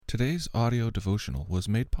Today's audio devotional was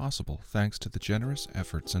made possible thanks to the generous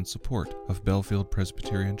efforts and support of Bellefield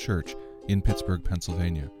Presbyterian Church in Pittsburgh,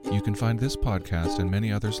 Pennsylvania. You can find this podcast and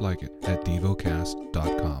many others like it at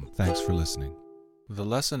Devocast.com. Thanks for listening. The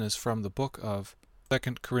lesson is from the book of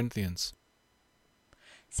 2 Corinthians.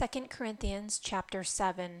 2 Corinthians chapter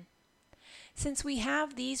 7. Since we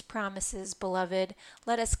have these promises, beloved,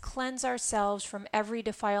 let us cleanse ourselves from every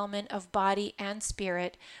defilement of body and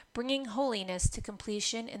spirit, bringing holiness to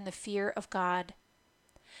completion in the fear of God.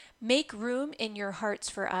 Make room in your hearts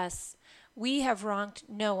for us. We have wronged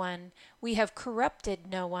no one. We have corrupted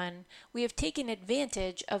no one. We have taken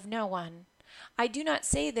advantage of no one. I do not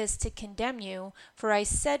say this to condemn you, for I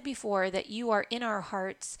said before that you are in our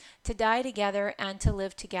hearts, to die together and to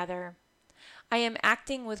live together. I am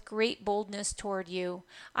acting with great boldness toward you.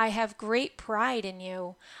 I have great pride in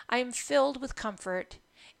you. I am filled with comfort.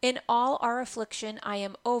 In all our affliction I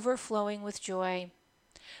am overflowing with joy.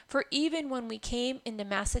 For even when we came into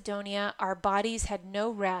Macedonia, our bodies had no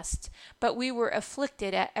rest, but we were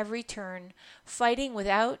afflicted at every turn, fighting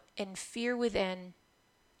without and fear within.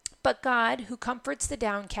 But God, who comforts the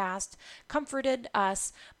downcast, comforted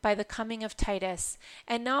us by the coming of Titus,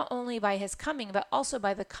 and not only by his coming, but also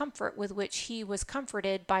by the comfort with which he was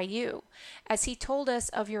comforted by you, as he told us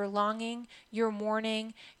of your longing, your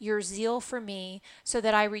mourning, your zeal for me, so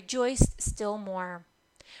that I rejoiced still more.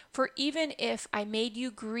 For even if I made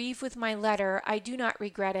you grieve with my letter, I do not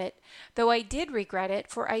regret it, though I did regret it,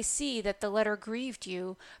 for I see that the letter grieved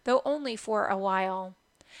you, though only for a while.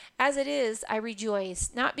 As it is, I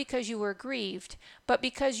rejoice, not because you were grieved, but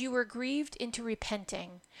because you were grieved into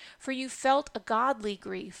repenting. For you felt a godly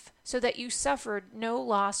grief, so that you suffered no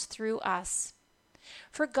loss through us.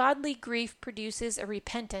 For godly grief produces a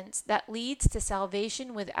repentance that leads to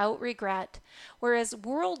salvation without regret, whereas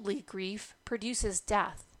worldly grief produces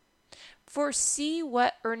death. For see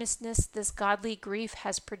what earnestness this godly grief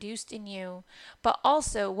has produced in you, but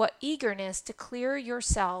also what eagerness to clear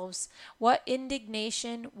yourselves, what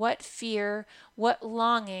indignation, what fear, what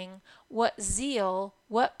longing, what zeal,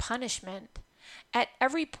 what punishment. At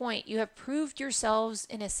every point you have proved yourselves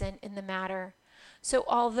innocent in the matter. So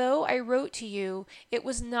although I wrote to you, it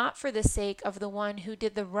was not for the sake of the one who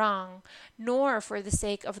did the wrong, nor for the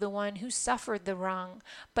sake of the one who suffered the wrong,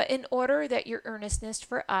 but in order that your earnestness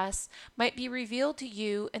for us might be revealed to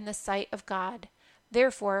you in the sight of God.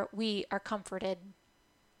 Therefore we are comforted.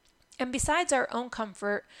 And besides our own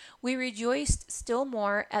comfort, we rejoiced still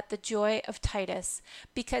more at the joy of Titus,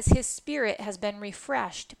 because his spirit has been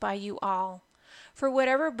refreshed by you all. For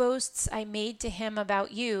whatever boasts I made to him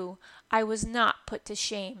about you, I was not put to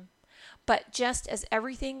shame. But just as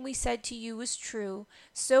everything we said to you was true,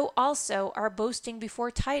 so also our boasting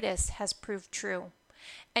before Titus has proved true.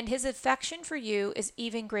 And his affection for you is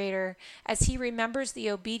even greater, as he remembers the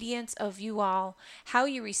obedience of you all, how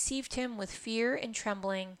you received him with fear and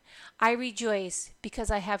trembling. I rejoice,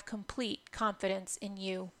 because I have complete confidence in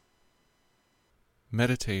you.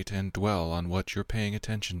 Meditate and dwell on what you're paying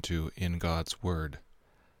attention to in God's Word.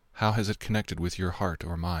 How has it connected with your heart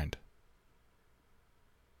or mind?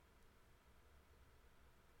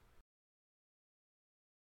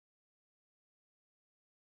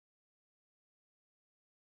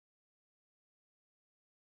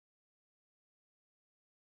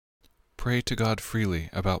 Pray to God freely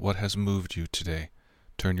about what has moved you today.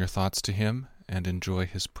 Turn your thoughts to Him and enjoy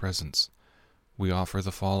His presence. We offer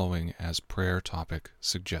the following as prayer topic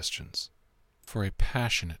suggestions. For a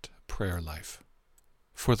passionate prayer life.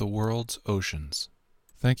 For the world's oceans.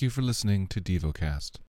 Thank you for listening to Devocast.